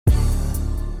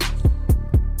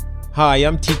Hi,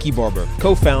 I'm Tiki Barber,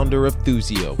 co-founder of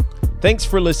Thuzio. Thanks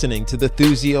for listening to the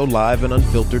Thuzio Live and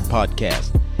Unfiltered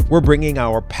podcast. We're bringing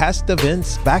our past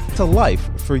events back to life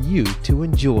for you to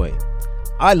enjoy.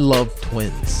 I love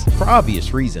twins, for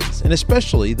obvious reasons, and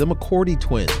especially the McCourty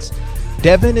twins.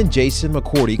 Devin and Jason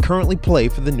McCourty currently play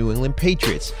for the New England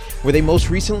Patriots, where they most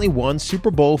recently won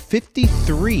Super Bowl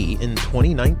 53 in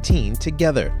 2019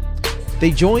 together.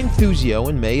 They joined Thuzio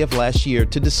in May of last year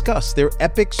to discuss their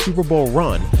epic Super Bowl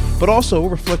run, but also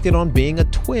reflected on being a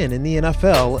twin in the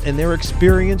NFL and their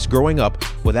experience growing up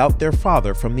without their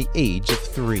father from the age of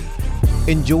 3.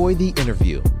 Enjoy the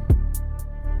interview.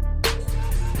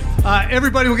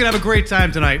 Everybody, we're going to have a great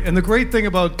time tonight. And the great thing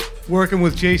about working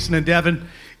with Jason and Devin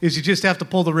is you just have to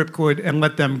pull the ripcord and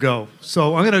let them go.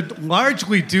 So I'm going to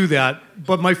largely do that.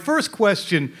 But my first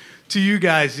question to you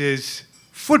guys is,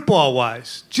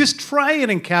 football-wise, just try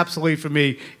and encapsulate for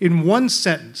me in one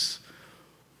sentence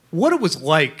what it was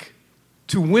like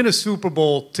to win a Super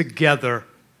Bowl together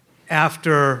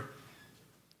after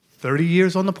 30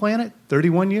 years on the planet?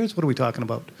 31 years? What are we talking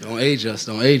about? Don't age us.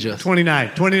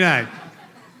 29.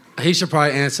 He should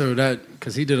probably answer that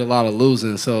because he did a lot of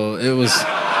losing, so it was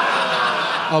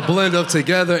a blend of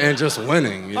together and just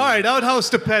winning. All right, outhouse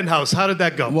to penthouse. How did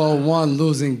that go? Well, one,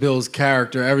 losing builds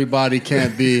character. Everybody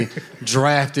can't be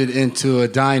drafted into a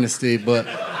dynasty, but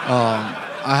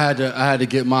I had to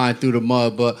get mine through the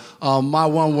mud. But my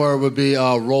one word would be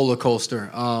roller coaster.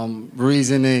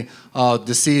 Reasoning,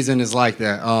 the season is like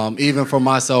that. Even for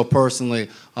myself personally,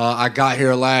 I got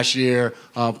here last year,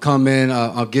 come in,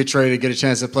 get ready to get a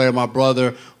chance to play with my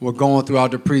brother. We're going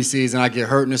throughout the preseason. I get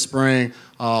hurt in the spring.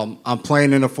 I'm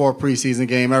playing in the 4th preseason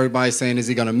game. Everybody's saying, is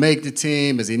he going to make the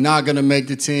team? Is he not going to make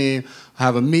the team? I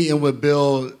have a meeting with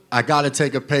Bill. I got to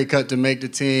take a pay cut to make the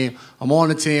team. I'm on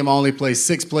the team. I only played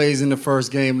 6 plays in the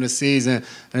first game of the season.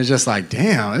 And it's just like,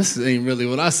 damn, this ain't really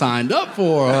what I signed up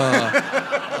for.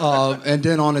 And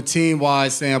then on a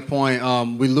team-wide standpoint,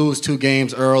 we lose 2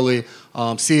 games early.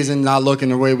 Season not looking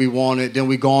the way we wanted. Then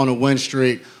we go on a win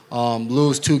streak,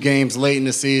 lose 2 games late in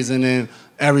the season, and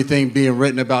everything being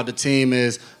written about the team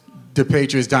is the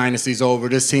Patriots dynasty's over.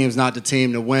 This team's not the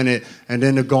team to win it. And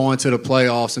then to go into the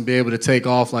playoffs and be able to take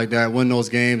off like that, win those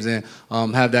games, and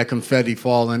have that confetti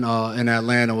falling in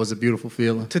Atlanta was a beautiful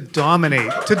feeling. To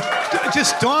dominate, to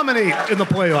just dominate in the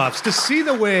playoffs. To see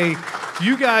the way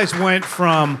you guys went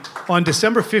from on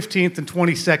December 15th and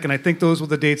 22nd, I think those were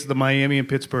the dates of the Miami and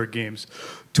Pittsburgh games,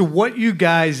 to what you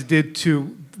guys did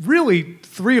to really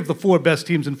 3 of the 4 best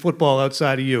teams in football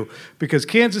outside of you. Because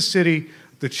Kansas City,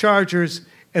 the Chargers,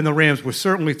 and the Rams were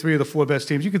certainly 3 of the 4 best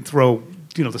teams. You could throw,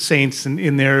 the Saints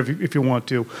in there if you want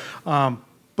to.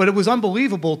 But it was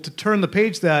unbelievable to turn the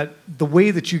page the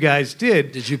way that you guys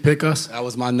did. Did you pick us? That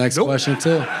was my next question,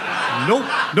 too.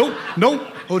 Nope.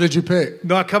 Who did you pick?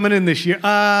 Not coming in this year.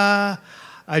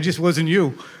 I just wasn't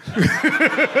you.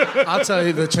 I'll tell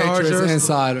you, the Chargers.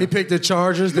 Insider. He picked the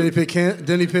Chargers. Then he picked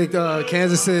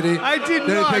Kansas City. I did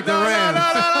then not. He picked the Rams.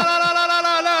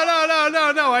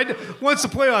 No. Once the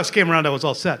playoffs came around, I was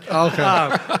all set.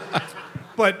 Okay.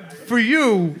 But for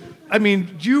you, I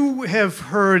mean, you have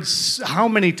heard how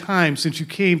many times since you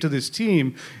came to this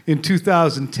team in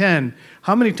 2010,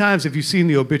 how many times have you seen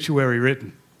the obituary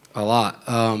written? A lot.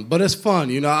 But it's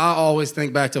fun. I always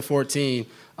think back to 14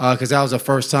 because that was the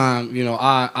first time,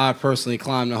 I personally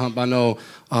climbed the hump. I know,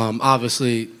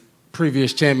 obviously,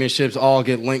 previous championships all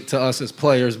get linked to us as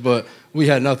players, but we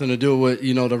had nothing to do with,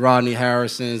 the Rodney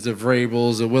Harrisons, the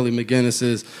Vrabels, the Willie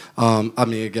McGinnises.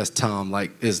 I guess Tom,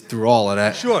 is through all of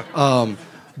that. Sure.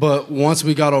 But once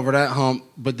we got over that hump,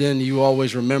 but then you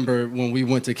always remember when we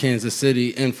went to Kansas City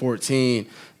in 14,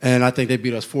 and I think they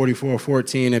beat us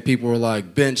 44-14, and people were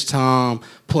like, bench Tom,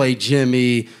 play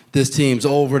Jimmy, this team's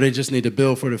over, they just need to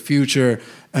build for the future.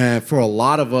 And for a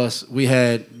lot of us, we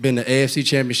had been to AFC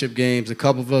Championship games. A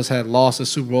couple of us had lost a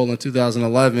Super Bowl in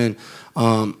 2011.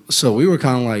 So we were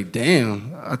kind of like,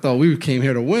 damn, I thought we came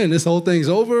here to win. This whole thing's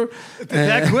over.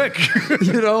 That quick.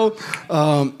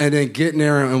 And then getting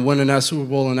there and winning that Super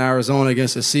Bowl in Arizona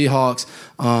against the Seahawks,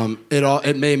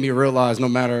 it made me realize no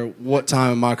matter what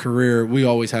time in my career, we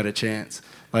always had a chance.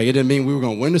 It didn't mean we were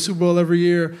going to win the Super Bowl every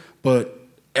year, but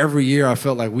every year I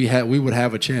felt like we would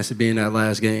have a chance to be in that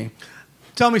last game.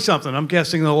 Tell me something. I'm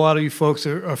guessing that a lot of you folks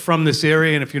are from this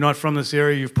area, and if you're not from this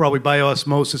area, you've probably by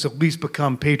osmosis at least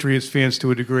become Patriots fans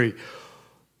to a degree.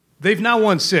 They've now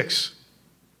won 6.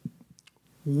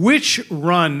 Which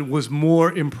run was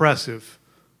more impressive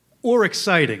or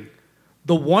exciting?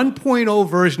 The 1.0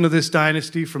 version of this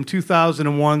dynasty from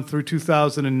 2001 through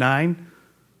 2009?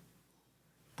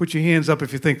 Put your hands up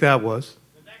if you think that was.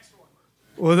 The next one.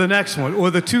 Or the next one.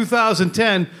 Or the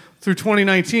 2010 through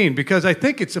 2019? Because I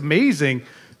think it's amazing.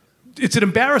 It's an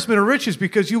embarrassment of riches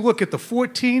because you look at the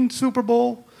 14 Super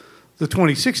Bowl, the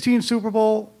 2016 Super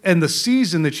Bowl, and the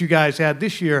season that you guys had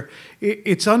this year.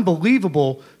 It's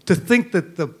unbelievable to think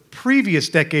that the previous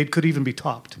decade could even be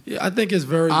topped. Yeah, I think it's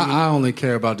very. I only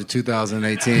care about the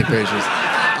 2018 Patriots.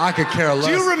 I could care less.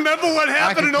 Do you remember what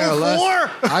happened in 04?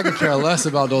 I could care less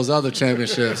about those other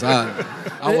championships.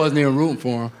 I wasn't even rooting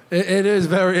for them. It is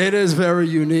very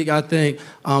unique, I think,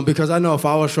 because I know if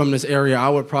I was from this area, I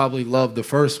would probably love the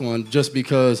first one just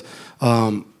because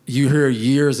you hear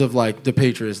years of like the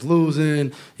Patriots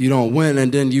losing, you don't win,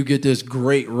 and then you get this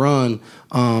great run.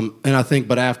 And I think,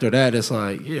 but after that, it's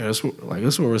like, yeah, that's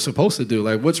what we're supposed to do.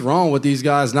 Like, what's wrong with these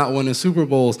guys not winning Super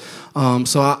Bowls?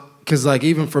 Because, like,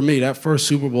 even for me, that first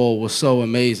Super Bowl was so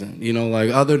amazing. You know,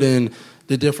 like, other than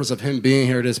the difference of him being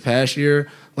here this past year,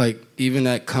 like, even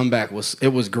that comeback was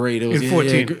great. It was in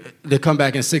 14. The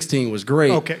comeback in 16 was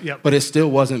great. Okay, yep. But it still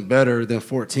wasn't better than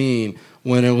 14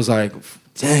 when it was like,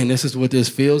 dang, this is what this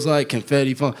feels like,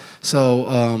 confetti fun.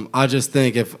 So I just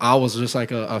think if I was just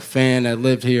like a fan that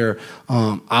lived here,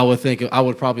 I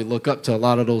would probably look up to a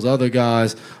lot of those other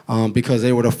guys because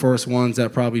they were the first ones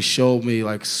that probably showed me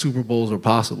like Super Bowls were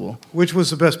possible. Which was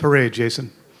the best parade,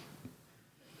 Jason?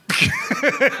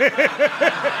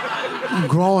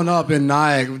 Growing up in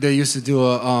Nyack, they used to do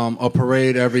a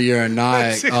parade every year in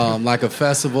Nyack, like a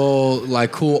festival,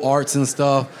 like cool arts and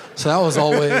stuff. So that was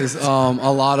always a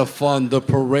lot of fun. The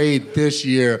parade this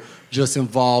year just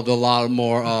involved a lot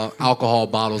more alcohol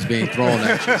bottles being thrown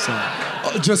at you.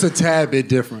 So just a tad bit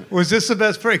different. Was this the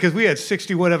best parade? Because we had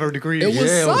 60 whatever degrees. It was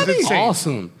sunny. It was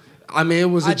Awesome. I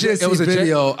mean, I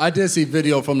did see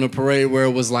video from the parade where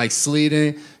it was like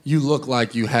sleeting. You look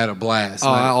like you had a blast. Oh,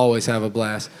 I always have a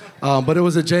blast. But it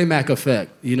was a J-Mac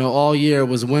effect. You know, all year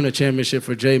was win a championship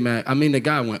for J-Mac. I mean, the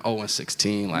guy went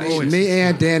 0-16 last year. Me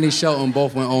and Danny Shelton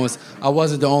both went 0. I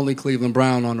wasn't the only Cleveland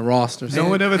Brown on the roster. No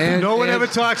one ever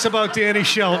talks about Danny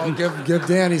Shelton. Give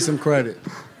Danny some credit.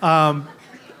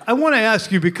 I want to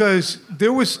ask you because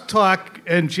there was talk,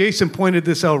 and Jason pointed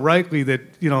this out rightly, that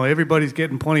everybody's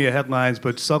getting plenty of headlines,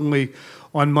 but suddenly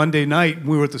on Monday night when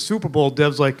we were at the Super Bowl,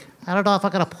 Dev's like, I don't know if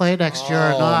I'm going to play next year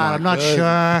or not. I'm not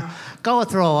sure. Going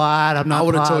through a lot. I'm not. I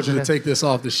would have told you to take this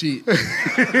off the sheet.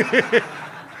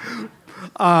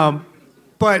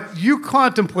 But you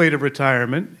contemplated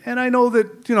retirement, and I know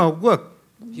that look,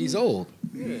 he's old.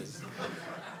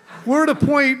 We're at a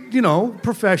point,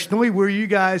 professionally where you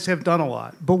guys have done a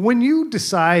lot. But when you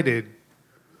decided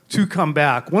to come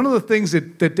back, one of the things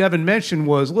that Devin mentioned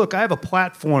was, look, I have a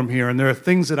platform here, and there are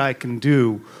things that I can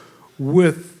do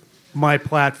with my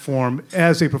platform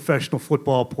as a professional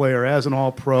football player, as an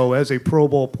All-Pro, as a Pro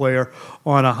Bowl player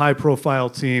on a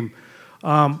high-profile team.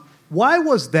 Why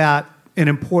was that an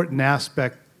important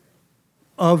aspect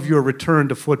of your return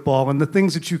to football and the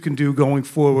things that you can do going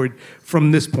forward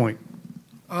from this point?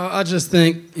 I just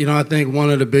think, I think one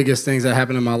of the biggest things that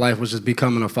happened in my life was just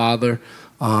becoming a father.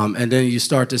 And then you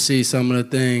start to see some of the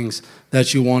things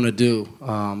that you want to do.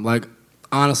 Like,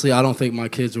 honestly, I don't think my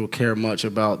kids will care much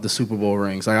about the Super Bowl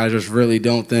rings. Like, I just really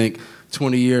don't think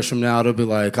 20 years from now they'll be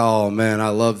like, oh, man, I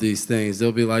love these things.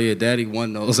 They'll be like, yeah, Daddy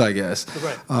won those, I guess.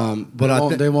 Right.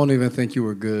 But they won't even think you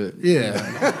were good. Yeah.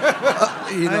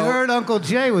 I heard Uncle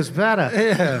Jay was better.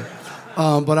 Yeah.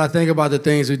 But I think about the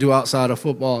things we do outside of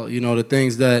football, the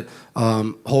things that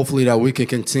hopefully that we can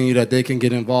continue, that they can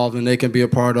get involved and they can be a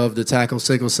part of, the Tackle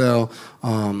Sickle Cell.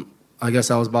 I guess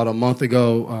that was about a month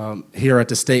ago here at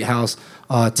the State House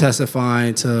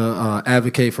testifying to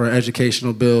advocate for an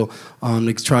educational bill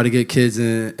to try to get kids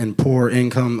in poor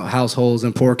income households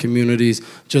and poor communities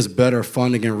just better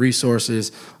funding and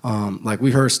resources. Like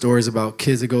we heard stories about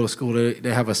kids that go to school,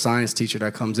 they have a science teacher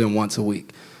that comes in once a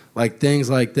week. Like things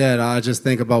like that, I just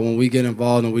think about when we get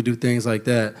involved and we do things like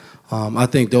that. I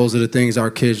think those are the things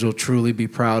our kids will truly be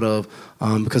proud of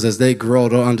because as they grow,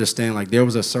 they'll understand like there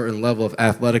was a certain level of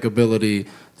athletic ability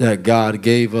that God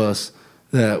gave us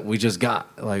that we just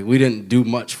got. Like we didn't do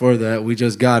much for that, we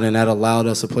just got, and that allowed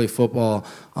us to play football.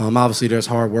 Obviously, there's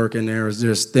hard work in there.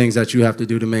 There's things that you have to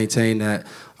do to maintain that.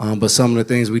 But some of the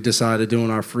things we decide to do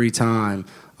in our free time,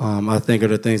 I think are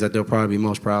the things that they'll probably be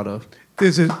most proud of.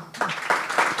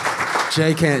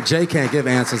 Jay can't give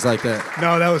answers like that.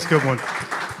 No, that was a good one.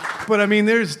 But I mean,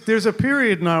 there's a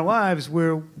period in our lives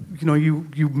where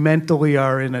you mentally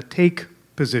are in a take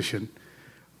position,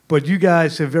 but you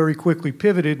guys have very quickly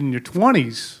pivoted in your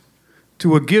 20s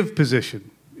to a give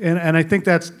position, and I think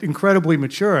that's incredibly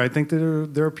mature. I think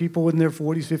that there are people in their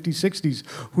 40s, 50s, 60s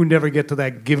who never get to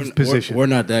that give position. We're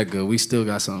not that good. We still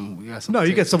got some. No,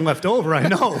 you got some left over. I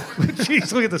know.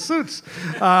 Jeez, look at the suits.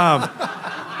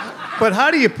 But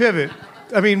how do you pivot?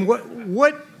 I mean,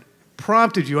 what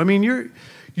prompted you? I mean,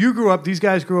 you grew up. These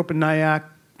guys grew up in Nyack,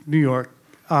 New York.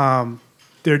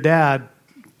 Their dad,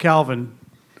 Calvin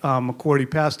McCourty,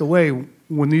 passed away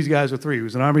when these guys were 3. He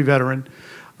was an Army veteran.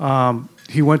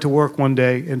 He went to work one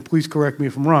day, and please correct me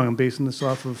if I'm wrong. I'm basing this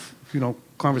off of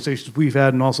conversations we've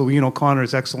had, and also Ian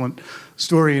O'Connor's excellent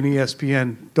story in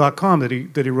ESPN.com that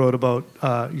he wrote about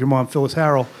your mom, Phyllis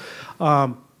Harrell.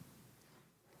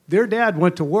 Their dad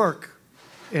went to work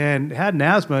and had an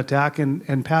asthma attack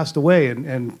and passed away,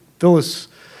 and Phyllis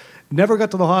never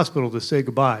got to the hospital to say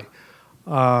goodbye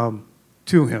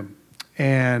to him.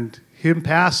 And him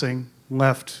passing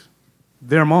left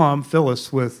their mom,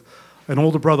 Phyllis, with an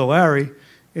older brother, Larry,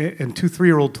 and 2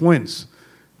 3-year-old twins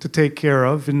to take care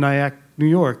of in Nyack, New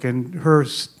York. And her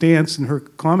stance and her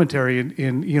commentary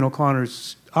in Ian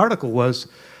O'Connor's article was,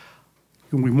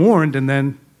 we mourned and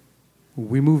then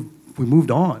we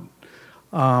moved on.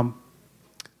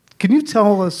 Can you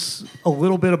tell us a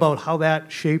little bit about how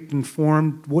that shaped and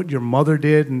formed what your mother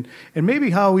did, and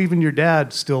maybe how even your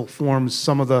dad still forms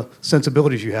some of the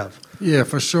sensibilities you have? Yeah,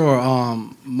 for sure.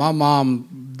 My mom,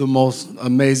 the most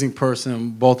amazing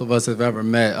person both of us have ever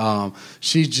met.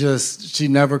 She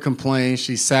never complains.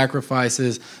 She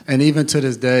sacrifices. And even to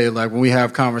this day, like when we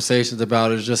have conversations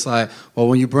about it, it's just like, well,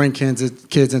 when you bring kids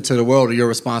into the world, it's your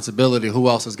responsibility. Who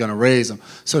else is going to raise them?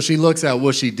 So she looks at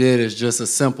what she did as just a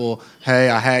simple,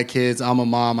 hey, I had kids. I'm a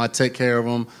mom. I take care of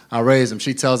them. I raise them.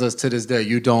 She tells us to this day,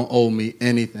 you don't owe me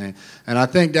anything. And I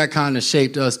think that kind of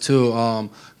shaped us too.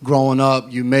 Growing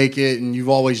up, you make it, and you've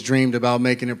always dreamed about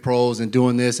making it pros and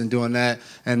doing this and doing that,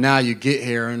 and now you get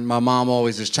here, and my mom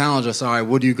always just challenged us, all right,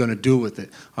 what are you going to do with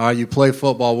it? All right, you play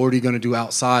football, what are you going to do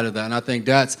outside of that? And I think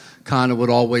that's kind of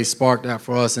what always sparked that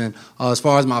for us. And as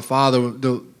far as my father,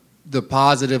 the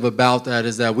positive about that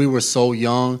is that we were so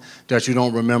young that you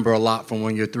don't remember a lot from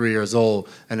when you're 3 years old.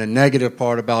 And the negative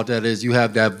part about that is you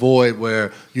have that void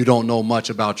where you don't know much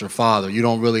about your father. You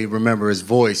don't really remember his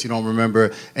voice. You don't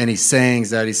remember any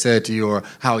sayings that he said to you or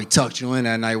how he tucked you in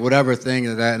at night, whatever thing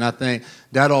of that. And I think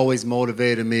that always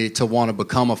motivated me to want to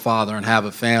become a father and have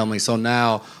a family. So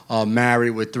now,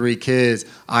 married with 3 kids,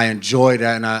 I enjoy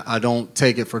that, and I don't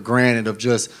take it for granted of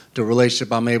just the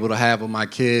relationship I'm able to have with my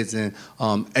kids. And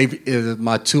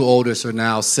my 2 oldest are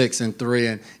now 6 and 3,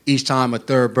 and each time a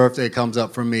 3rd birthday comes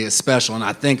up for me, it's special, and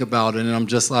I think about it, and I'm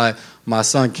just like, my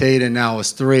son Caden now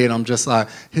is 3, and I'm just like,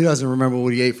 he doesn't remember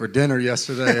what he ate for dinner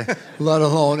yesterday, let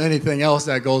alone anything else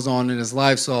that goes on in his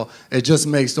life. So it just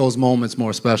makes those moments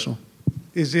more special.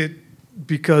 Is it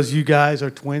because you guys are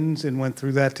twins and went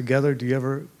through that together? Do you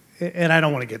ever, and I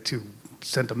don't want to get too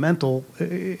sentimental,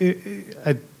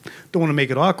 I don't want to make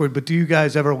it awkward, but do you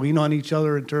guys ever lean on each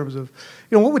other in terms of,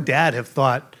 what would Dad have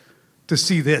thought to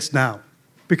see this now?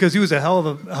 Because he was a hell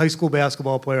of a high school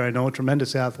basketball player, I know, a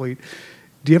tremendous athlete.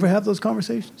 Do you ever have those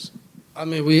conversations? I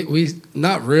mean, we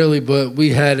not really, but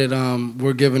we had it.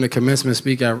 We're giving a commencement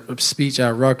speech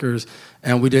at Rutgers,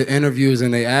 and we did interviews,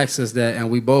 and they asked us that, and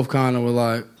we both kind of were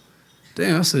like,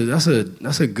 "Damn,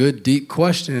 that's a good deep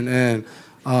question." And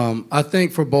I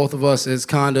think for both of us, it's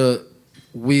kind of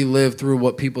we live through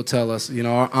what people tell us.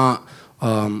 Our aunt,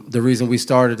 the reason we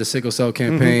started the sickle cell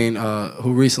campaign,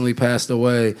 who recently passed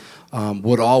away,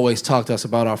 would always talk to us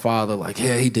about our father, like,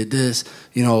 "Yeah, he did this,"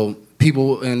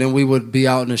 people, and then we would be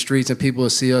out in the streets and people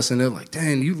would see us and they're like,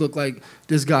 "Dang, you look like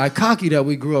this guy Cocky that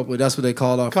we grew up with." That's what they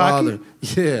called our Cocky? father.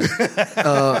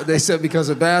 Yeah. They said because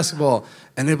of basketball.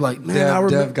 And they'd be like, "Man, I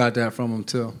remember." Dev got that from him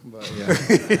too. But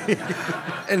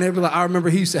yeah. And they'd be like, "I remember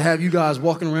he used to have you guys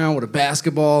walking around with a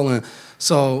basketball." And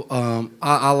so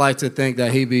I like to think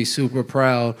that he'd be super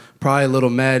proud, probably a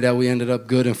little mad that we ended up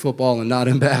good in football and not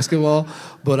in basketball.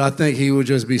 But I think he would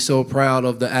just be so proud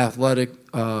of the athletic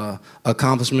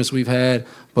accomplishments we've had,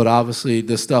 but obviously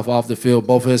the stuff off the field.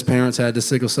 Both of his parents had the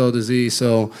sickle cell disease,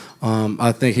 so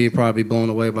I think he'd probably be blown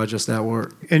away by just that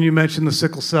work. And you mentioned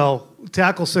the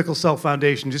Tackle Sickle Cell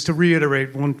Foundation. Just to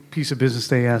reiterate, one piece of business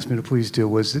they asked me to please do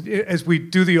was, as we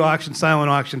do the auction, silent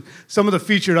auction, some of the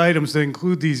featured items that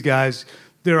include these guys,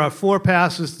 there are 4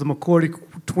 passes to the McCourty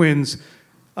twins,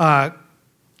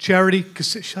 charity,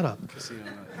 shut up.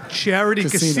 Charity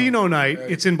Casino Night.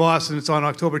 It's in Boston. It's on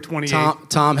October 28th.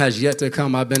 Tom has yet to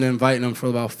come. I've been inviting him for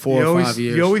about 4 or 5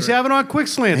 years. You always have it on Quick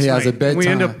Slants. He has a bedtime. We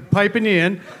end up piping you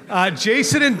in.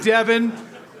 Jason and Devin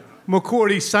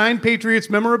McCourty signed Patriots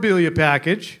memorabilia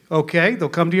package. Okay, they'll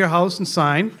come to your house and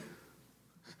sign.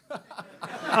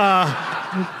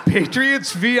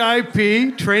 Patriots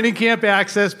VIP training camp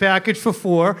access package for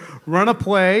 4. Run a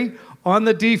play on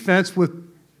the defense with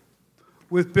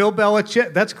Bill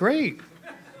Belichick. That's great.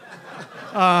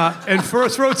 And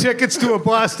first row tickets to a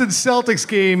Boston Celtics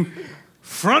game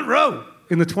front row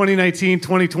in the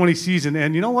 2019-2020 season.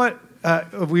 And you know what?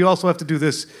 We also have to do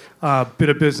this bit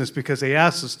of business because they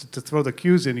asked us to throw the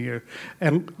cues in here.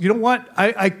 And you know what?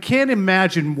 I can't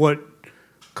imagine what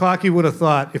Cocky would have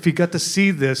thought if he got to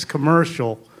see this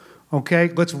commercial. Okay,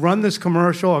 let's run this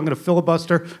commercial. I'm going to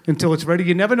filibuster until it's ready.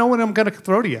 You never know when I'm going to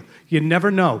throw to you. You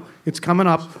never know. It's coming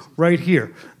up right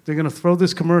here. They're going to throw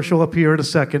this commercial up here in a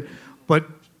second. But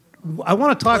I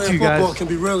want to talk to you guys. Football can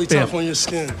be really tough on your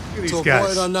skin. To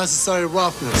avoid unnecessary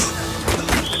roughness,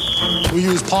 we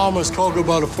use Palmer's Cocoa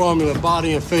Butter Formula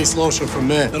Body and Face Lotion for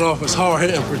Men. It offers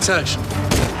hard-hitting protection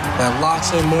that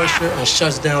locks in moisture and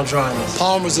shuts down dryness.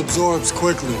 Palmer's absorbs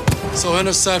quickly, so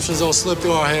interceptions don't slip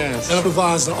through our hands. And it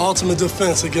provides the ultimate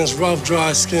defense against rough,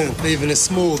 dry skin, leaving it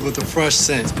smooth with a fresh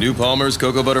scent. New Palmer's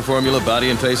Cocoa Butter Formula Body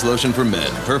and Face Lotion for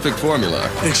Men. Perfect formula.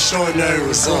 Extraordinary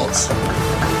results.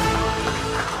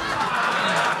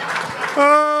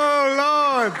 Oh,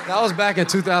 Lord. That was back in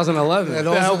 2011. Yeah,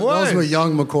 Those were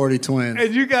young McCourty twins.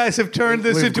 And you guys have turned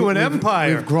this into an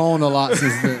empire. We've grown a lot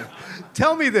since then.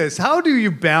 Tell me this. How do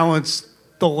you balance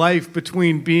the life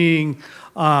between being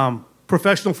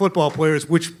professional football players,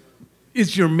 which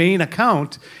is your main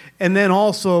account, and then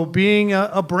also being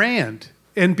a brand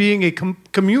and being a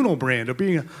communal brand or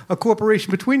being a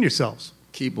corporation between yourselves?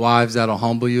 Keep wives that'll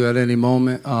humble you at any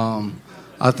moment.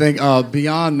 I think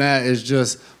beyond that is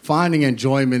just finding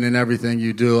enjoyment in everything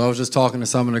you do. I was just talking to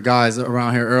some of the guys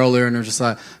around here earlier, and they're just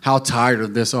like, how tired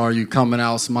of this are you, coming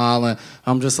out smiling?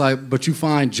 I'm just like, but you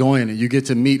find joy in it. You get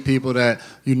to meet people that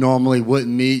you normally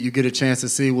wouldn't meet. You get a chance to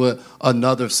see what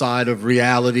another side of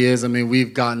reality is. I mean,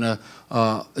 we've gotten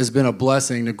it's been a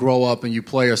blessing to grow up and you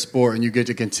play a sport and you get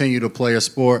to continue to play a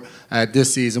sport. At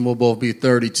this season, we'll both be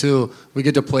 32. We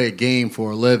get to play a game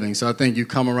for a living. So I think you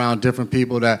come around different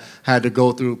people that had to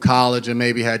go through college and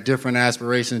maybe had different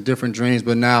aspirations, different dreams,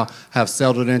 but now have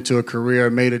settled into a career,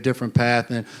 made a different path,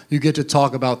 and you get to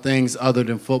talk about things other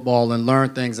than football and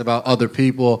learn things about other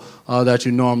people that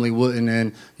you normally wouldn't,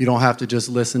 and you don't have to just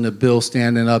listen to Bill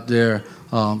standing up there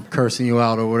cursing you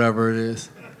out or whatever it is.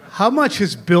 How much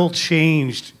has Bill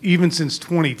changed even since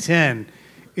 2010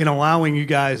 in allowing you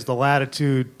guys the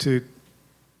latitude to,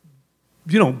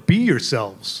 be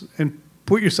yourselves and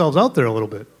put yourselves out there a little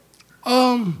bit?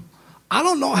 I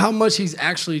don't know how much he's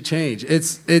actually changed.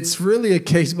 It's really a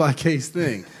case-by-case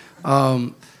thing.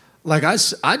 I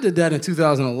did that in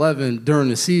 2011 during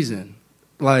the season.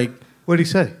 Like, what did he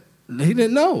say? He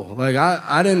didn't know. Like,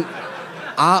 I didn't...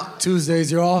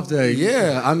 Tuesday's your off day.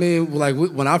 Yeah, I mean, like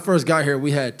when I first got here,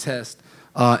 we had tests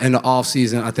in the off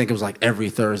season. I think it was like every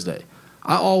Thursday.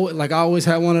 I always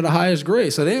had one of the highest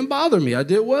grades, so they didn't bother me. I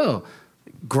did well.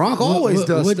 Gronk always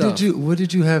does stuff. What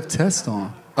did you have tests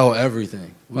on? Oh,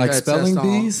 everything. Like spelling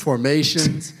bees,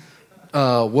 formations,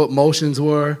 what motions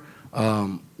were,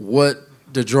 what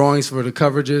the drawings for the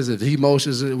coverages. If he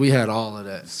motions, we had all of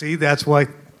that. See, that's why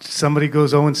somebody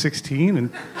goes 0-16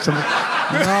 and somebody.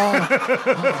 No.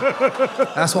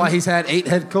 That's why he's had 8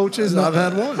 head coaches, and I've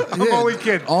had one. I'm only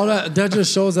kidding. All that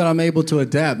just shows that I'm able to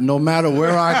adapt. No matter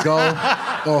where I go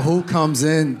or who comes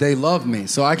in, they love me.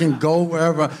 So I can go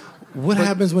wherever. What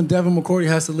happens when Devin McCourty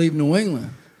has to leave New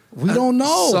England? We don't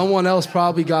know. Someone else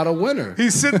probably got a winner.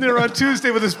 He's sitting there on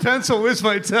Tuesday with his pencil. Where's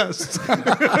my test?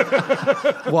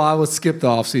 Well, I would skip the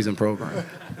off-season program.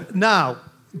 Now,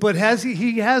 but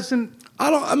he hasn't...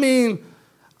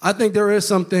 I think there is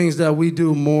some things that we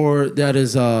do more that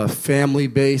is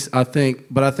family-based, I think.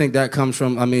 But I think that comes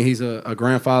from, he's a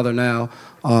grandfather now.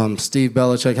 Steve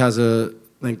Belichick has a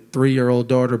 3-year-old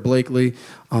daughter, Blakely.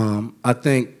 I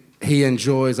think he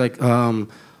enjoys,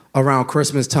 around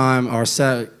Christmas time,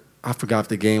 I forgot if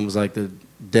the game was like the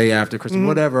day after Christmas,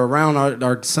 whatever. Around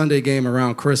our Sunday game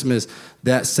around Christmas,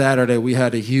 that Saturday we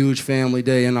had a huge family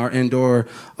day in our indoor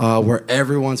where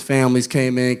everyone's families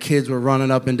came in. Kids were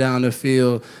running up and down the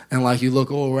field, and you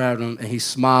look over at him and he's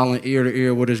smiling ear to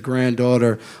ear with his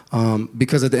granddaughter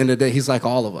because at the end of the day he's like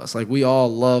all of us. Like, we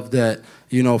all love that,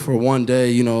 for one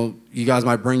day, you guys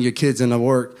might bring your kids into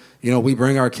work. We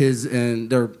bring our kids and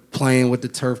they're playing with the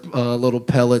turf, little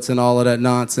pellets and all of that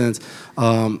nonsense.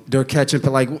 They're catching,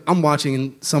 I'm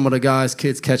watching some of the guys'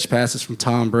 kids catch passes from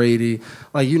Tom Brady.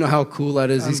 How cool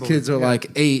that is. These kids are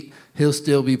 8. He'll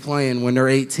still be playing when they're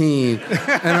 18.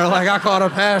 And they're like, I caught a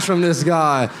pass from this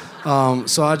guy.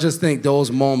 So I just think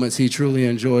those moments he truly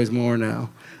enjoys more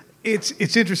now.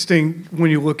 It's interesting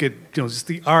when you look at just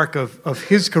the arc of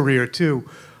his career too.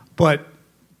 But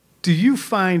do you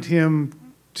find him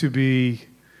to be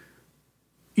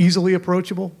easily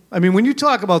approachable? When you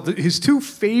talk about his 2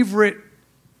 favorite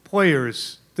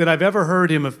players that I've ever heard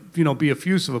him be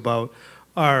effusive about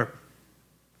are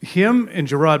him and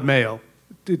Gerard Mayo.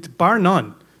 bar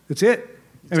none. That's it.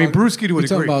 I mean, Brewski would agree. You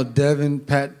talking about Devin,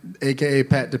 Pat, a.k.a.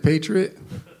 Pat the Patriot?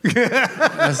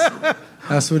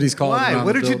 That's what he's called. Why?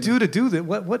 What did you do to do that?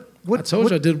 What? I told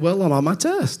you I did well on all my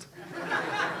tests.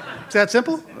 Is that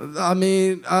simple? I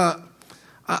mean,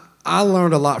 I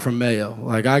learned a lot from Mayo.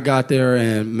 Like, I got there,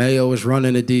 and Mayo was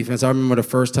running the defense. I remember the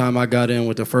first time I got in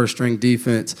with the first-string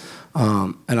defense,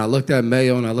 and I looked at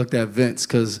Mayo and I looked at Vince,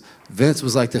 because Vince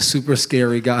was like the super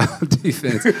scary guy on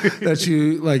defense that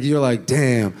you're like,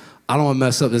 damn, I don't want to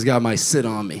mess up. This guy might sit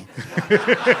on me.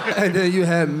 And then you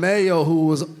had Mayo, who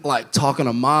was like talking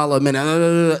a mile a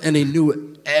minute, and he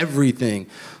knew everything.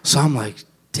 So I'm like,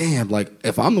 damn, like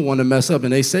if I'm the one to mess up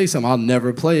and they say something, I'll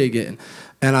never play again.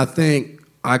 And I think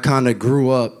I kind of grew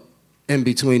up in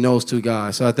between those two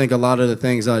guys. So I think a lot of the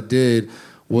things I did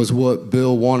was what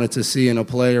Bill wanted to see in a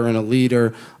player and a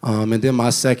leader. And then my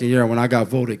second year, when I got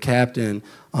voted captain,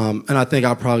 and I think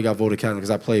I probably got voted captain because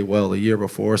I played well the year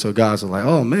before. So guys were like,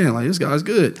 "Oh man, like this guy's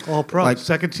good." All pro, like,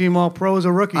 second team All Pro as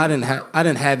a rookie. I didn't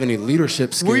have any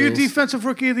leadership skills. Were you defensive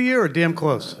rookie of the year or damn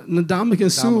close? Ndamukong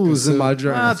Suh was in my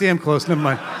draft. Ah, damn close. Never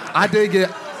mind. I did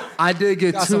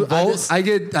get got 2 some votes? I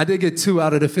did get 2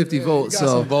 out of the 50 votes. got So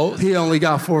some votes? he only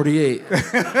got 48.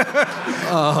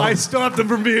 I stopped him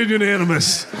from being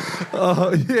unanimous.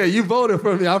 Yeah, you voted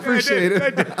for me. I appreciate it. I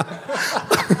did.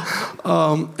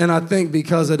 And I think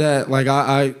because of that, like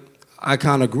I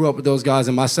kind of grew up with those guys.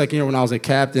 In my second year when I was a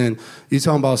captain, you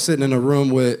talking about sitting in a room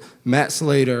with Matt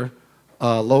Slater,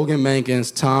 Logan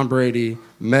Mankins, Tom Brady,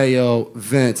 Mayo,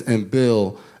 Vince, and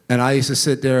Bill. And I used to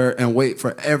sit there and wait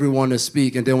for everyone to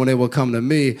speak. And then when they would come to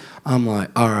me, I'm like,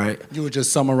 all right. You would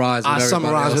just summarize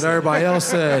what everybody else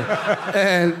said.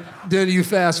 And then you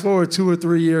fast forward 2 or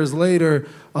 3 years later,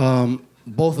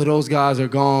 both of those guys are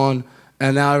gone.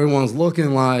 And now everyone's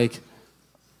looking like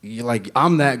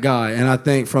I'm that guy. And I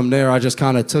think from there, I just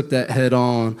kind of took that head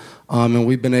on. And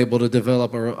we've been able to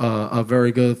develop a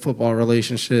very good football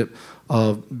relationship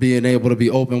of being able to be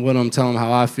open with him, tell him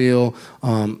how I feel.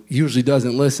 Usually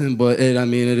doesn't listen, but it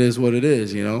is what it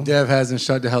is, you know? Dev hasn't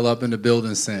shut the hell up in the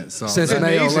building since. So Since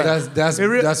Mayo left.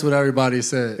 That's what everybody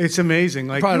said. It's amazing.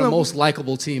 Like, Probably the most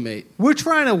likable teammate. We're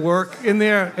trying to work in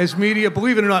there as media.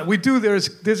 Believe it or not, we do.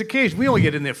 There's occasion. We only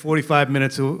get in there 45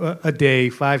 minutes a day,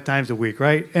 5 times a week,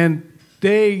 right? And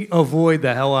they avoid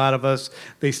the hell out of us.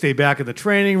 They stay back in the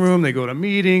training room. They go to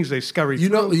meetings. They scurry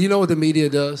through. You know what the media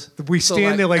does? We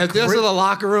stand there like... If these are the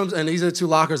locker rooms, and these are 2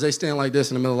 lockers, they stand like this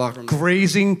in the middle of the locker room.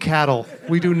 Grazing cattle.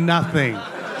 We do nothing.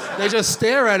 They just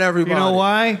stare at everybody. You know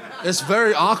why? It's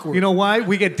very awkward. You know why?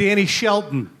 We get Danny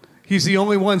Shelton. He's the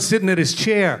only one sitting at his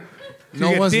chair.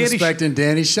 No one's respecting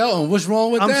Danny Shelton. What's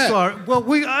wrong with that? I'm sorry. Well,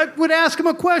 I would ask him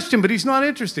a question, but he's not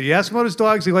interested. You ask him about his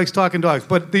dogs, he likes talking dogs.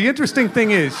 But the interesting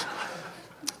thing is...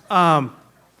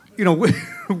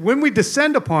 when we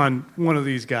descend upon one of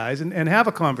these guys and have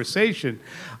a conversation,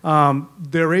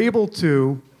 they're able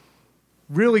to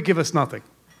really give us nothing.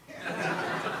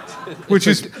 Which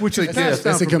is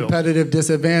It's a competitive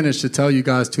disadvantage to tell you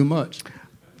guys too much.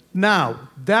 Now,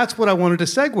 that's what I wanted to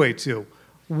segue to.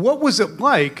 What was it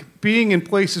like being in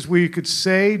places where you could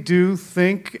say, do,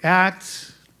 think,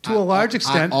 act to a large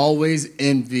extent? I always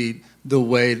envied the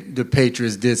way the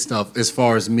Patriots did stuff as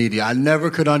far as media. I never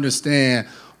could understand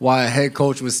why a head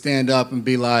coach would stand up and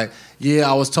be like, yeah,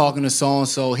 I was talking to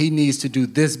so-and-so, he needs to do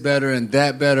this better and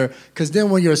that better. Because then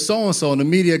when you're so-and-so and the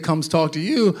media comes talk to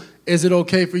you, is it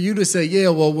okay for you to say, yeah,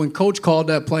 well, when coach called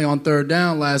that play on 3rd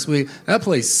down last week, that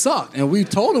play sucked, and we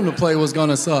told him the play was going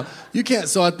to suck. You can't.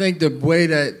 So I think the way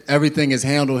that everything is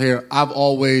handled here, I've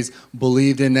always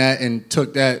believed in that and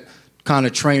took that kind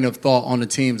of train of thought on the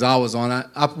teams I was on.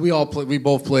 We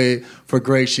both played for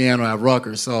Greg Schiano at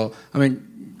Rutgers. So, I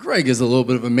mean, Greg is a little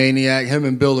bit of a maniac. Him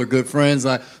and Bill are good friends.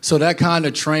 So that kind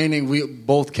of training we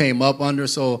both came up under.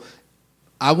 So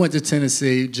I went to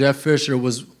Tennessee. Jeff Fisher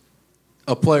was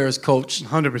a player's coach.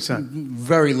 100%.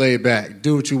 Very laid back,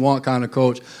 do what you want kind of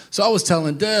coach. So I was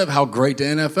telling Dev how great the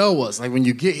NFL was. Like when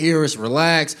you get here, it's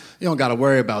relaxed. You don't got to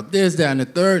worry about this, that, and the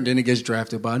third. And then he gets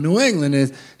drafted by New England.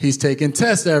 And he's taking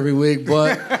tests every week.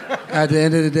 But at the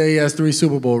end of the day, he has 3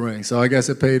 Super Bowl rings. So I guess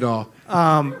it paid off.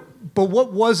 But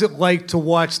what was it like to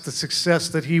watch the success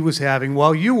that he was having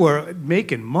while you were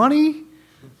making money?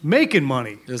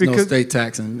 There's no state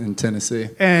tax in Tennessee.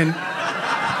 And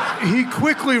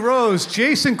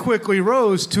Jason quickly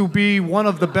rose to be one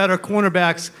of the better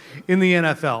cornerbacks in the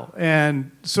NFL. And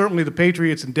certainly the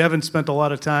Patriots and Devin spent a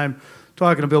lot of time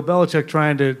talking to Bill Belichick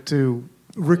trying to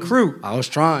recruit. I was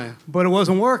trying. But it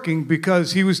wasn't working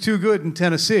because he was too good in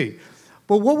Tennessee.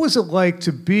 But what was it like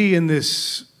to be in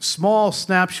this small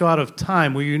snapshot of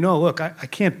time where look, I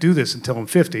can't do this until I'm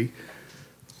 50.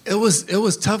 It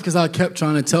was tough because I kept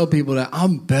trying to tell people that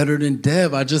I'm better than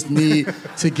Dev. I just need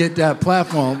to get that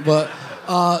platform. But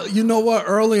you know what?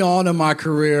 Early on in my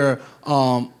career,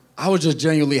 I was just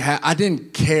genuinely I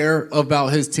didn't care about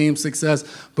his team success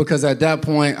because at that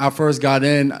point I first got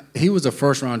in. He was a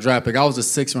first-round draft pick. I was a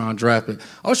sixth-round draft pick.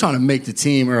 I was trying to make the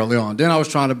team early on. Then I was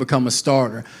trying to become a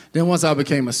starter. Then once I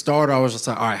became a starter, I was just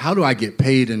like, all right, how do I get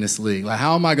paid in this league? Like,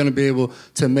 how am I going to be able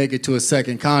to make it to a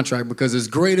second contract? Because as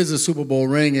great as a Super Bowl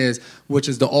ring is, which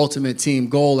is the ultimate team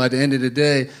goal, at the end of the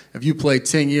day, if you play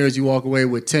 10 years, you walk away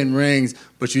with 10 rings,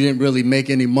 but you didn't really make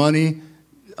any money,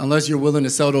 unless you're willing to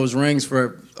sell those rings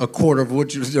for a quarter of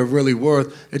what they're really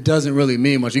worth, it doesn't really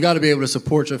mean much. You got to be able to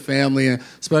support your family, and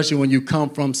especially when you come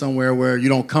from somewhere where you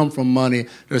don't come from money,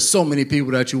 there's so many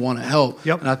people that you want to help.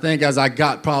 Yep. And I think as I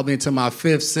got probably into my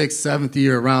 5th, 6th, 7th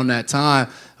year around that time,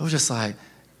 I was just like,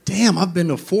 damn, I've been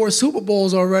to 4 Super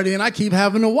Bowls already, and I keep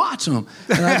having to watch them.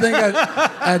 And I think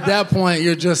at that point,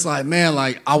 you're just like, man,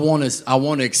 like I want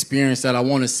to experience that. I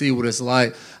want to see what it's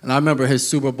like. And I remember his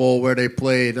Super Bowl where they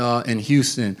played in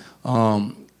Houston.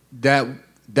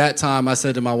 That time, I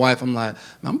said to my wife, I'm like,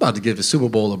 I'm about to give the Super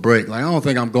Bowl a break. Like, I don't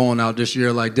think I'm going out this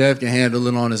year. Like, Dev can handle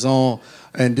it on his own.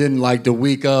 And then, like, the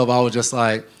week of, I was just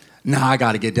like, nah, I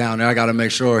got to get down there. I got to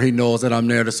make sure he knows that I'm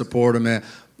there to support him. And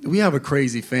we have a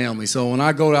crazy family. So when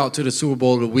I go out to the Super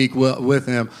Bowl the week with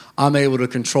him, I'm able to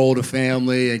control the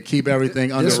family and keep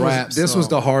everything under wraps. This was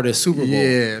the hardest Super Bowl.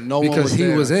 Yeah, no one because was he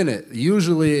there. was in it.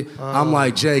 Usually, I'm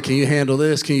like, Jay, can you handle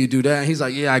this? Can you do that? And he's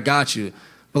like, yeah, I got you.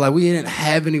 But like, we didn't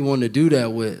have anyone to do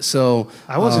that with. So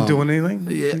I wasn't doing anything.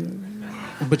 Yeah,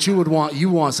 but you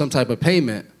want some type of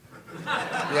payment.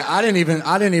 Yeah, I didn't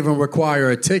even require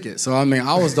a ticket. So I mean,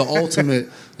 I was the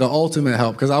ultimate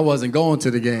help because I wasn't going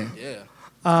to the game.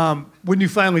 Yeah. When you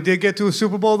finally did get to a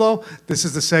Super Bowl, though, this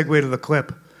is the segue to the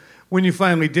clip. When you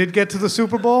finally did get to the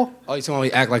Super Bowl, Oh, you telling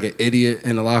me act like an idiot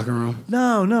in the locker room?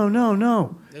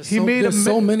 no. There's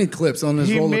so many clips on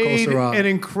this roller coaster ride. He made an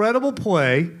incredible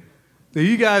play that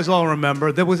you guys all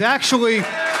remember that was actually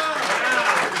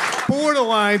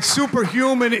borderline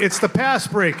superhuman. It's the pass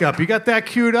breakup. You got that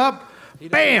queued up?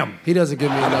 Bam! He doesn't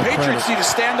give me enough Patriots credit. need to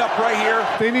stand up right here.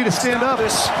 They need to stand up.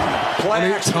 This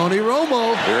play action. Tony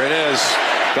Romo. Here it is.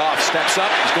 Goff steps up.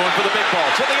 He's going for the big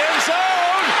ball to the end zone.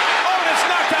 Oh, and it's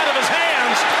knocked out of his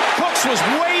hands. Cooks was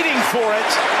waiting for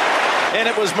it. And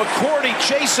it was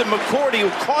Jason McCourty, who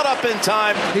caught up in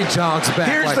time. He jogs back.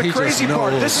 Here's like the he crazy just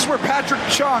part. knows. This is where Patrick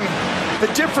Chung,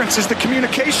 the difference is the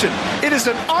communication. It is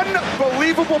an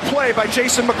unbelievable play by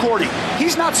Jason McCourty.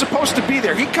 He's not supposed to be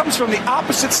there. He comes from the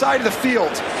opposite side of the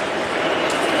field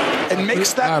and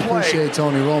makes that play. I appreciate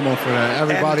Tony Romo for that.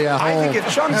 Everybody at home. I think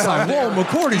if Chung's like, whoa,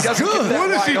 McCourty's good.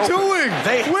 What is he doing?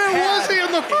 Where was he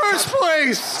in the first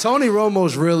place? Tony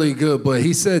Romo's really good, but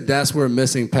he said that's where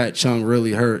missing Pat Chung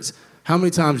really hurts. How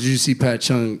many times did you see Pat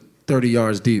Chung 30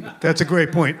 yards deep? That's a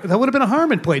great point. That would have been a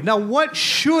Harmon play. Now, what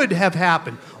should have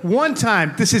happened? One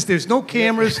time, there's no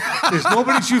cameras, there's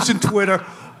nobody's using Twitter.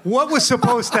 What was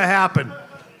supposed to happen?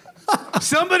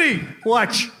 Somebody,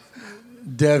 watch.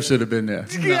 Dev should have been there.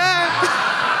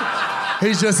 Yeah.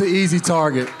 He's just an easy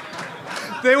target.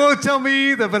 They won't tell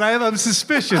me either, but I'm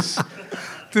suspicious.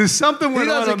 There's something He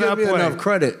went on doesn't that give me play. enough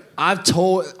credit. I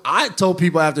told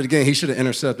people after the game he should have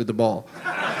intercepted the ball.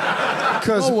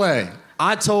 No way.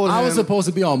 I told him I was supposed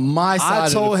to be on my side. I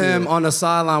told of the him field. on the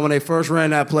sideline when they first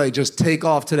ran that play, just take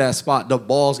off to that spot. The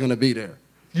ball's gonna be there.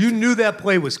 You knew that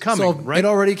play was coming, So right? it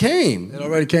already came. It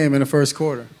already came in the first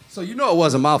quarter. So you know it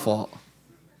wasn't my fault.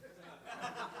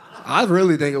 I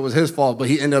really think it was his fault, but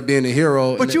he ended up being the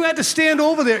hero. But you had to stand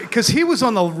over there because he was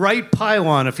on the right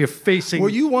pylon if you're facing... Were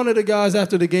you one of the guys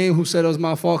after the game who said it was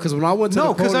my fault? Because when I went to No,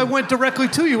 the because I podium, went directly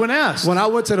to you and asked. when I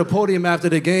went to the podium after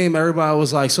the game, everybody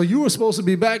was like, so you were supposed to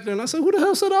be back there? And I said, who the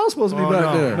hell said I was supposed to be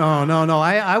back there? No.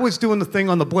 I was doing the thing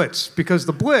on the blitz because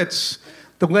the blitz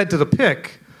that led to the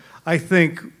pick, I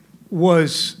think,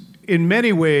 was in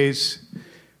many ways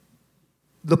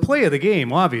the play of the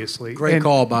game, obviously. Great And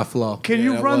call by Flo. Can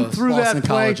you it run was. through Boston that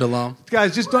play? College alum.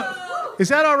 Guys, just don't... Is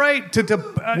that all right?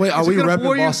 Wait, are is it we gonna repping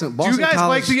bore you? Boston- Do you Boston guys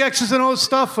College? like the X's and O's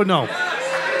stuff or no? All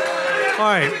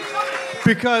right.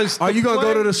 Because... Are you going to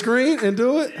go to the screen and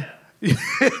do it?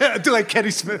 do like Kenny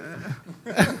Smith.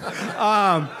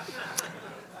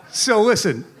 So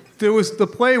listen, it was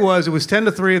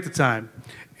 10-3 at the time,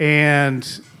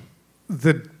 and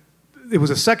it was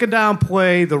a second down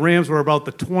play. The Rams were about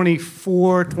the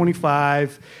 24,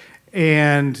 25,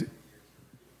 and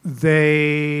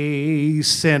they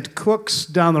sent Cooks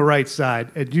down the right side,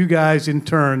 and you guys, in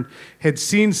turn, had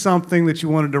seen something that you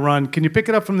wanted to run. Can you pick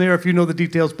it up from there if you know the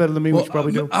details better than me, which you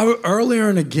probably do?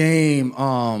 Earlier in the game,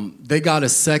 they got a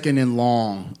 2nd and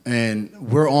long, and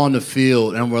we're on the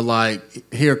field, and we're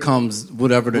like, here comes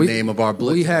whatever the name of our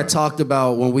blitz. We had talked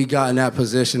about when we got in that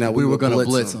position that we were going to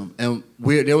blitz them. And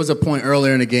there was a point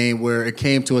earlier in the game where it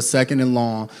came to a 2nd and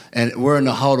long, and we're in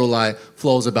the huddle like,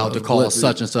 Flo's about to call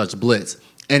such and such blitz.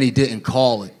 And he didn't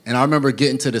call it. And I remember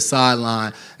getting to the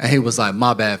sideline, and he was like,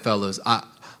 my bad, fellas.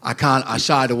 I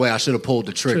shied away. I should have pulled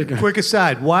the trigger. Quick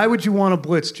aside, why would you want to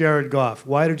blitz Jared Goff?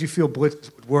 Why did you feel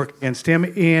blitz would work against him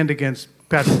and against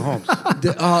Patrick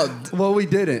Mahomes? Well, we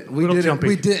didn't. We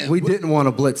didn't want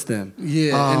to blitz them.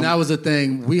 Yeah, and that was the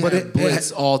thing. We had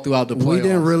blitz all throughout the playoffs. We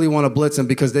didn't really want to blitz them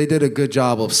because they did a good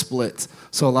job of splits.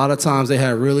 So a lot of times they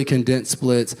had really condensed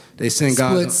splits. They send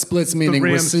guys splits meaning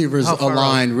receivers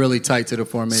aligned really tight to the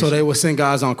formation. So they would send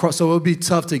guys on cross. So it would be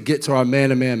tough to get to our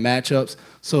man-to-man matchups.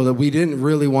 So that we didn't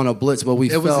really want to blitz, but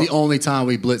it was the only time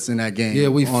we blitzed in that game. Yeah,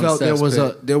 we felt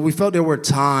there were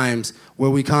times where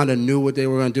we kind of knew what they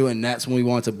were going to do, and that's when we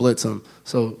wanted to blitz them.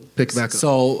 So pick back up.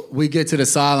 So we get to the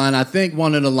sideline. I think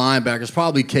one of the linebackers,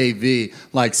 probably KV,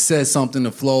 like says something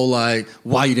to Flo like,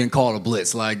 "Why you didn't call a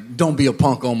blitz? Like, don't be a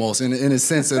punk." Almost in a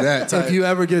sense of that. If you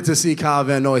ever get to see Kyle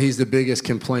Van Noy, he's the biggest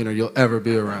complainer you'll ever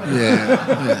be around.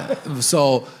 Yeah.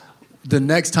 So the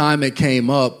next time it came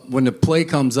up, when the play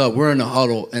comes up, we're in the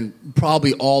huddle, and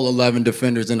probably all 11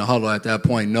 defenders in the huddle at that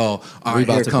point know, all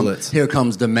right, here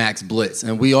comes the max blitz.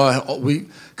 And we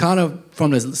kind of, from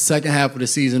the second half of the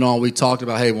season on, we talked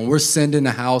about, hey, when we're sending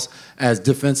the house as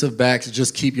defensive backs,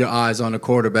 just keep your eyes on the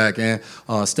quarterback. And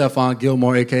Stephon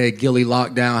Gilmore, a.k.a. Gilly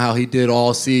Lockdown, how he did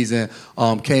all season,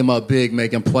 came up big,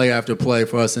 making play after play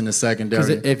for us in the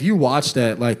secondary. Because if you watch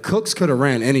that, like, Cooks could have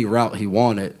ran any route he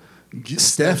wanted.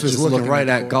 Steph is looking right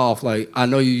at Goff like, I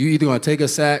know you either going to take a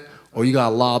sack or you got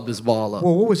to lob this ball up.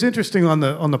 Well, what was interesting on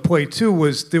the play, too,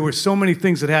 was there were so many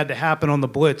things that had to happen on the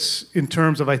blitz in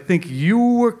terms of, I think you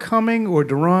were coming or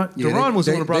Duran. Yeah, Duran was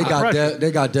the one who brought the pressure.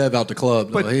 They got Dev out the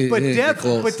club. But Dev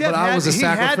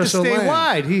had to stay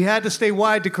wide. He had to stay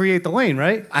wide to create the lane,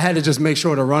 right? I had to just make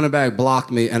sure the running back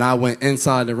blocked me, and I went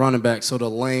inside the running back so the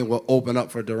lane would open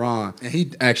up for Duran. And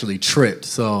he actually tripped,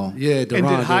 so. Yeah, Duran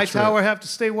And did Hightower have to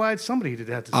stay wide? Somebody did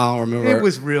have to stay wide. I don't remember. It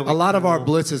was really a lot of our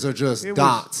blitzes are just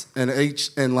dots.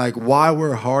 And like why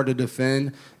we're hard to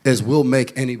defend is we'll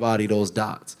make anybody those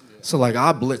dots. So like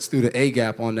I blitz through the A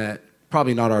gap on that.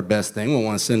 Probably not our best thing. We don't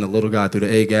want to send a little guy through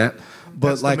the A gap. But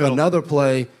that's like another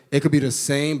play, it could be the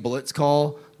same blitz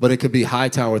call, but it could be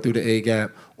Hightower through the A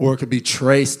gap, or it could be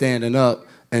Trey standing up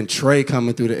and Trey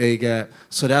coming through the A gap.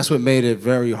 So that's what made it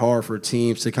very hard for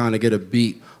teams to kind of get a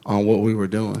beat on what we were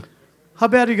doing. How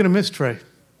bad are you going to miss Trey?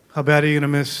 How bad are you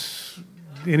going to miss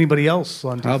anybody else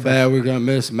on defense? How bad we're going to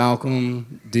miss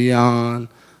Malcolm, Dion.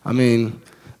 I mean,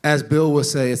 as Bill would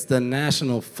say, it's the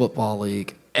National Football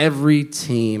League. Every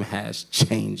team has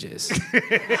changes.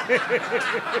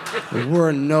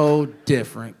 We're no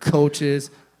different. Coaches,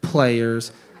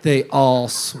 players, they all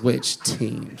switch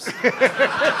teams. That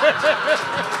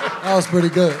was pretty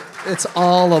good. It's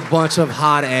all a bunch of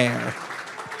hot air.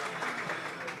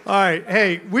 All right.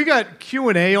 Hey, we got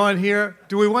Q&A on here.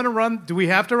 Do we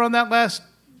have to run that last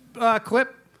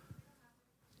clip?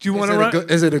 Do you want to run?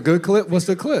 Is it a good clip? What's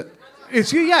the clip?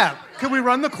 Yeah. Can we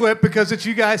run the clip because it's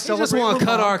you guys celebrating? You just want to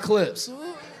cut our clips.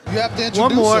 You have to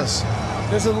introduce us.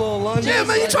 There's a little London. Yeah,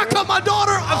 man, you try to cut my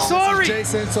daughter? I'm sorry.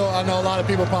 Jason, so I know a lot of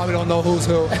people probably don't know who's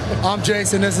who. I'm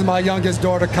Jason. This is my youngest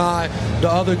daughter, Kai. The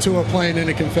other two are playing in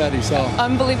the confetti. So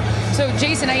unbelievable. So,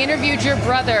 Jason, I interviewed your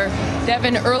brother,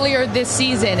 Devin, earlier this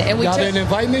season, and y'all didn't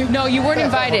invite me? No, you weren't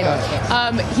invited.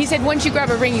 He said once you grab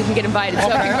a ring, you can get invited.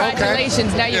 So, congratulations.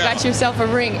 Okay. Now you got yourself a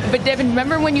ring. But Devin,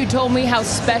 remember when you told me how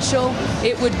special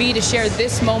it would be to share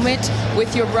this moment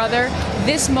with your brother?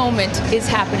 This moment is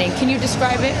happening. Can you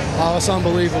describe it? Oh, it's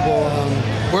unbelievable.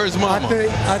 Where's Mama?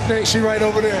 I think she's right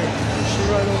over there.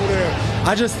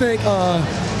 I just think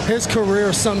his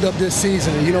career summed up this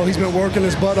season. You know, he's been working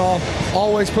his butt off,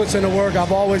 always puts in the work.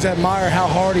 I've always admired how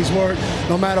hard he's worked,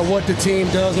 no matter what the team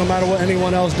does, no matter what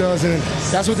anyone else does. And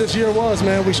that's what this year was,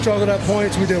 man. We struggled at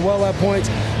points. We did well at points.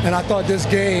 And I thought this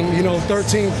game,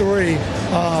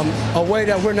 13-3, a way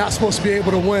that we're not supposed to be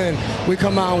able to win, we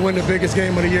come out and win the biggest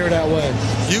game of the year that way.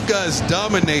 You guys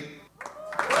dominate.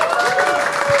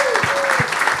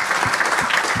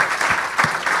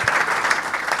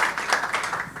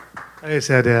 I just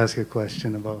had to ask a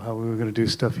question about how we were going to do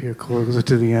stuff here closer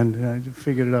to the end. I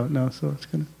figured it out now, so it's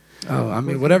going to... Oh, I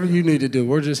mean, whatever you need to do.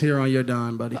 We're just here on your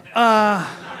dime, buddy.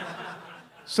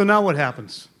 So now what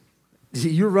happens?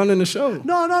 You're running the show.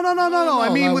 No. I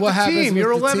mean, with the team.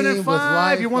 You're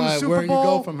 11-5. You won the Super Bowl. Where you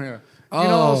go from here? You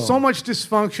know, so much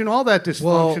dysfunction, all that dysfunction.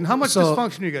 Well, how much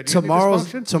dysfunction you got?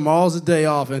 Tomorrow's the day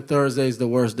off, and Thursday's the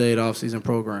worst day of the off-season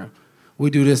program. We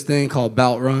do this thing called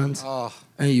bout runs,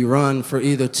 and you run for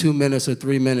either 2 minutes or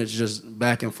 3 minutes, just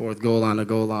back and forth, goal line to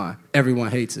goal line.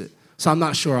 Everyone hates it. So I'm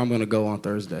not sure I'm going to go on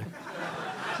Thursday.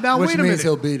 Now, Which wait a means minute.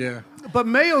 he'll be there. But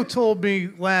Mayo told me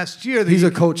last year that he's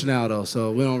a coach now, though,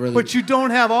 so we don't really. But you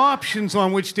don't have options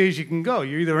on which days you can go.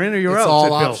 You're either in or you're out. It's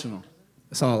all optional.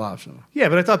 It's all optional. Yeah,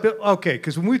 but I thought, okay,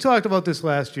 because when we talked about this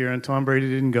last year and Tom Brady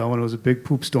didn't go and it was a big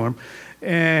poop storm,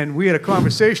 and we had a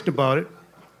conversation about it,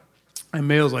 and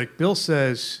Mayo's like, Bill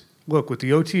says, look, with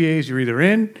the OTAs, you're either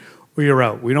in or you're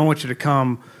out. We don't want you to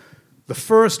come the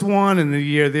first one and the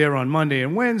year there on Monday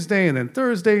and Wednesday, and then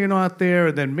Thursday you're not there,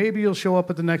 and then maybe you'll show up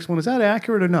at the next one. Is that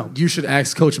accurate or no? You should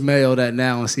ask Coach Mayo that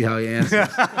now and see how he answers.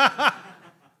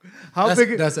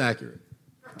 That's accurate.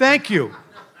 Thank you.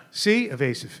 See?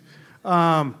 Evasive.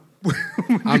 I'm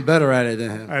better at it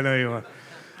than him. I know you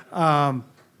are.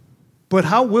 But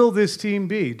how will this team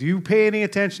be? Do you pay any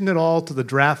attention at all to the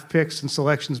draft picks and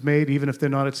selections made, even if they're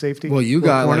not at safety? Well,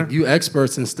 you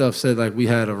experts and stuff said we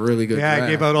had a really good draft. I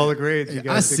gave out all the grades.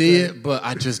 I see it, but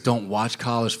I just don't watch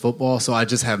college football, so I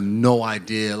just have no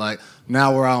idea.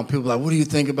 Now we're out and people are like, what do you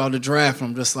think about the draft? And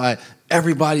I'm just like,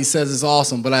 everybody says it's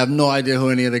awesome, but I have no idea who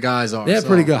any of the guys are. They have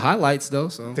pretty good highlights, though.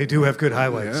 So they do have good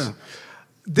highlights. Yeah.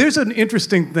 There's an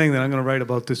interesting thing that I'm going to write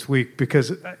about this week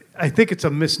because I think it's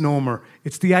a misnomer.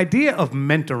 It's the idea of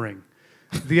mentoring.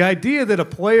 The idea that a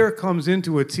player comes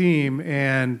into a team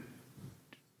and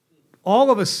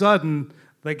all of a sudden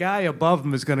the guy above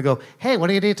him is going to go, hey, what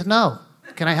do you need to know?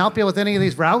 Can I help you with any of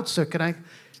these routes? Or can I?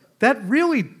 That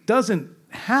really doesn't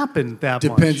happen that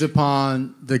much. Depends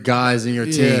upon the guys in your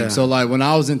team. Yeah. So, when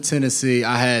I was in Tennessee,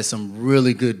 I had some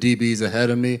really good DBs ahead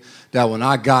of me that when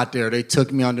I got there, they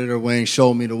took me under their wing,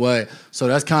 showed me the way. So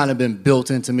that's kind of been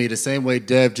built into me the same way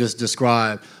Dev just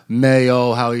described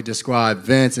Mayo, how he described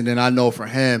Vince. And then I know for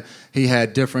him, he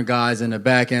had different guys in the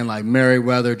back end like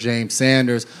Merriweather, James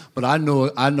Sanders. But I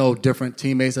know different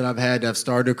teammates that I've had that have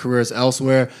started their careers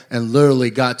elsewhere and literally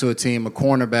got to a team, a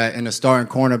cornerback, and the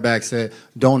starting cornerback said,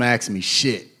 don't ask me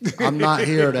shit. I'm not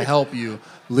here to help you.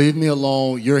 Leave me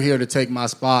alone. You're here to take my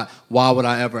spot. Why would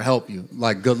I ever help you?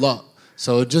 Good luck.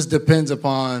 So it just depends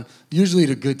upon, usually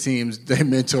the good teams, they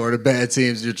mentor. The bad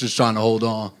teams, you're just trying to hold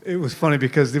on. It was funny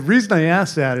because the reason I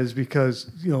asked that is because,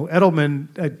 Edelman,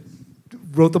 I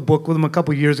wrote the book with him a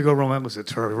couple years ago. Roman was a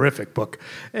terrific book.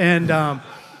 And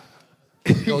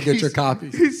go get your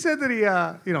copies. He said that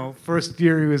he, first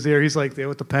year he was there, he's there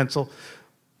with the pencil.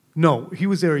 No, he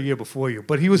was there a year before you,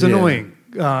 but he was annoying,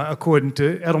 according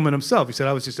to Edelman himself. He said,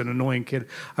 I was just an annoying kid.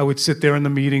 I would sit there in the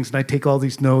meetings, and I'd take all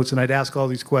these notes, and I'd ask all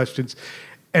these questions.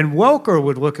 And Welker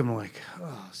would look at him like,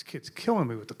 oh, this kid's killing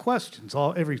me with the questions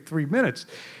every 3 minutes.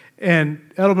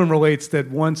 And Edelman relates that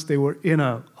once they were in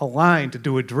a line to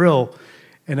do a drill,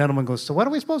 and Edelman goes, so what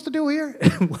are we supposed to do here?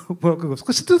 And Welker goes,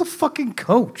 listen to the fucking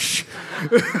coach.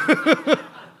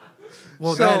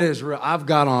 Well, that is real. I've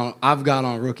got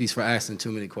on rookies for asking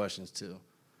too many questions too.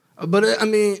 But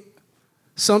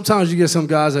sometimes you get some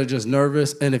guys that are just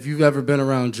nervous. And if you've ever been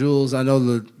around Jules, I know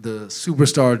the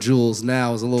superstar Jules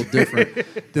now is a little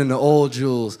different than the old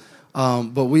Jules.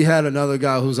 But we had another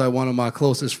guy who's one of my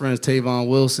closest friends, Tavon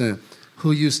Wilson,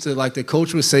 who used to the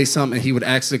coach would say something and he would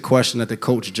ask the question that the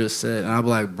coach just said, and I'd be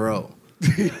like, bro,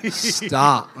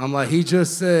 stop. I'm like, he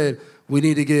just said we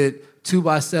need to get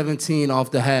 2x17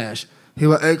 off the hash. He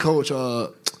was like, hey, coach,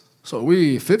 so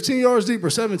we 15 yards deep or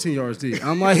 17 yards deep?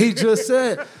 I'm like, he just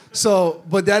said. So,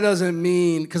 but that doesn't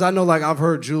mean, because I know, I've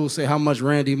heard Jules say how much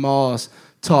Randy Moss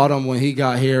taught him when he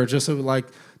got here, just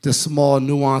the small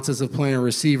nuances of playing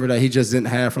receiver that he just didn't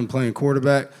have from playing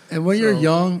quarterback. And when you're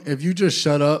young, if you just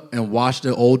shut up and watch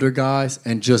the older guys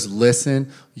and just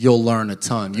listen, you'll learn a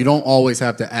ton. You don't always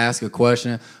have to ask a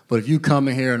question, but if you come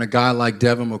in here and a guy like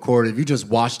Devin McCourty, if you just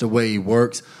watch the way he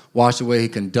works, watch the way he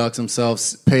conducts himself,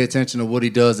 pay attention to what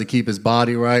he does to keep his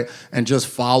body right, and just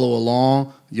follow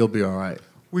along, you'll be all right.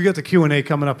 We got the Q&A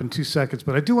coming up in 2 seconds,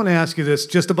 but I do want to ask you this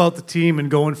just about the team and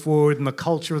going forward and the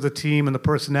culture of the team and the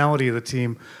personality of the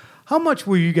team. How much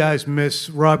will you guys miss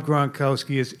Rob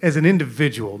Gronkowski as an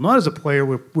individual? Not as a player,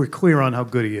 we're clear on how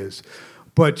good he is,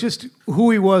 but just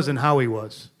who he was and how he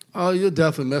was. Oh, you'll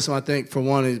definitely miss him. I think, for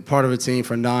one, he's part of a team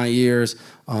for 9 years.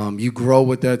 You grow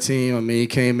with that team. He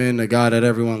came in, the guy that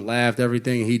everyone laughed.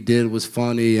 Everything he did was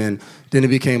funny, and then he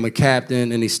became a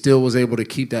captain, and he still was able to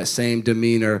keep that same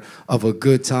demeanor of a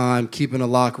good time, keeping the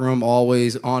locker room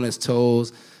always on his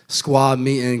toes, squad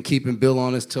meeting, keeping Bill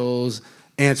on his toes,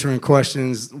 answering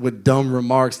questions with dumb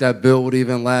remarks that Bill would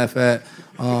even laugh at.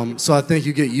 So I think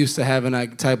you get used to having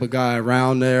that type of guy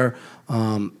around there.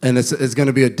 And it's going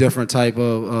to be a different type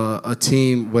of a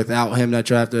team without him that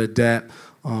you have to adapt.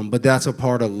 But that's a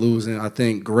part of losing, I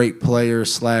think, great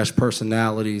players /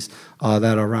 personalities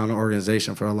that are around the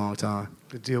organization for a long time.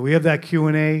 Good deal. We have that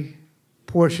Q&A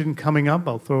portion coming up.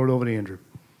 I'll throw it over to Andrew.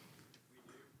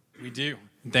 We do.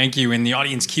 Thank you. And the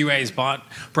audience QA is brought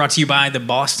to you by the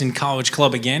Boston College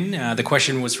Club again. The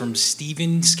question was from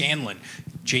Steven Scanlon,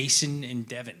 Jason and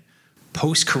Devin.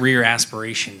 Post-career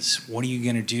aspirations, what are you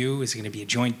going to do? Is it going to be a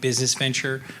joint business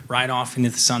venture, ride off into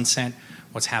the sunset?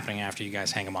 What's happening after you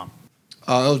guys hang them up?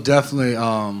 It'll definitely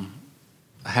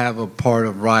have a part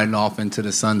of riding off into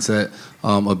the sunset,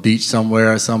 a beach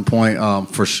somewhere at some point,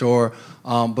 for sure.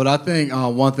 But I think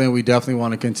one thing we definitely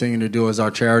want to continue to do is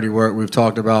our charity work. We've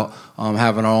talked about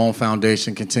having our own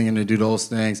foundation, continuing to do those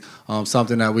things.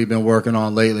 Something that we've been working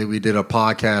on lately, we did a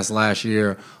podcast last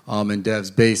year in Dev's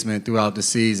basement throughout the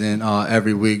season,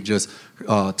 every week, just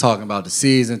talking about the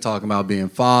season, talking about being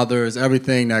fathers,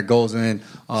 everything that goes in.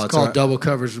 It's called Double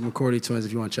Coverage with McCourty Twins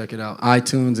if you want to check it out.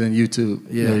 iTunes and YouTube.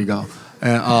 Yeah. There you go.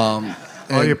 And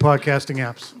all your podcasting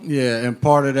apps. Yeah, and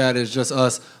part of that is just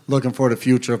us looking for the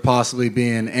future, possibly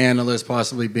being analysts,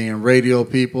 possibly being radio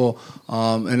people.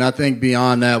 And I think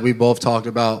beyond that, we both talked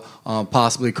about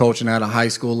possibly coaching at a high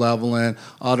school level. And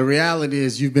the reality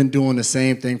is you've been doing the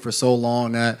same thing for so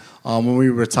long that when we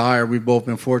retire, we've both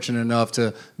been fortunate enough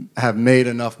to have made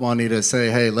enough money to say,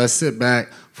 hey, let's sit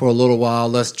back for a little while,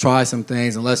 let's try some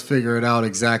things, and let's figure it out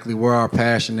exactly where our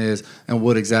passion is and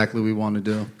what exactly we want to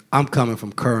do. I'm coming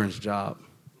from Curran's job.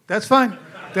 That's fine.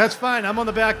 That's fine. I'm on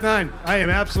the back nine. I am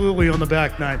absolutely on the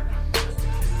back nine.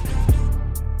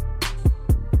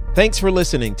 Thanks for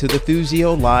listening to the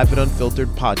Thuzio Live and Unfiltered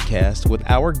podcast with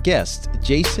our guests,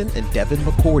 Jason and Devin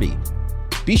McCourty.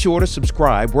 Be sure to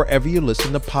subscribe wherever you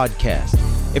listen to podcasts.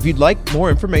 If you'd like more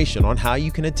information on how you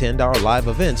can attend our live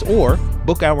events or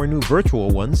book our new virtual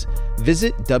ones,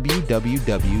 visit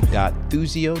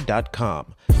www.thuzio.com.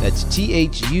 That's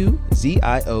THUZIO.com.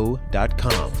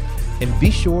 And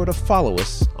be sure to follow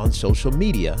us on social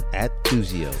media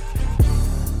 @Thuzio.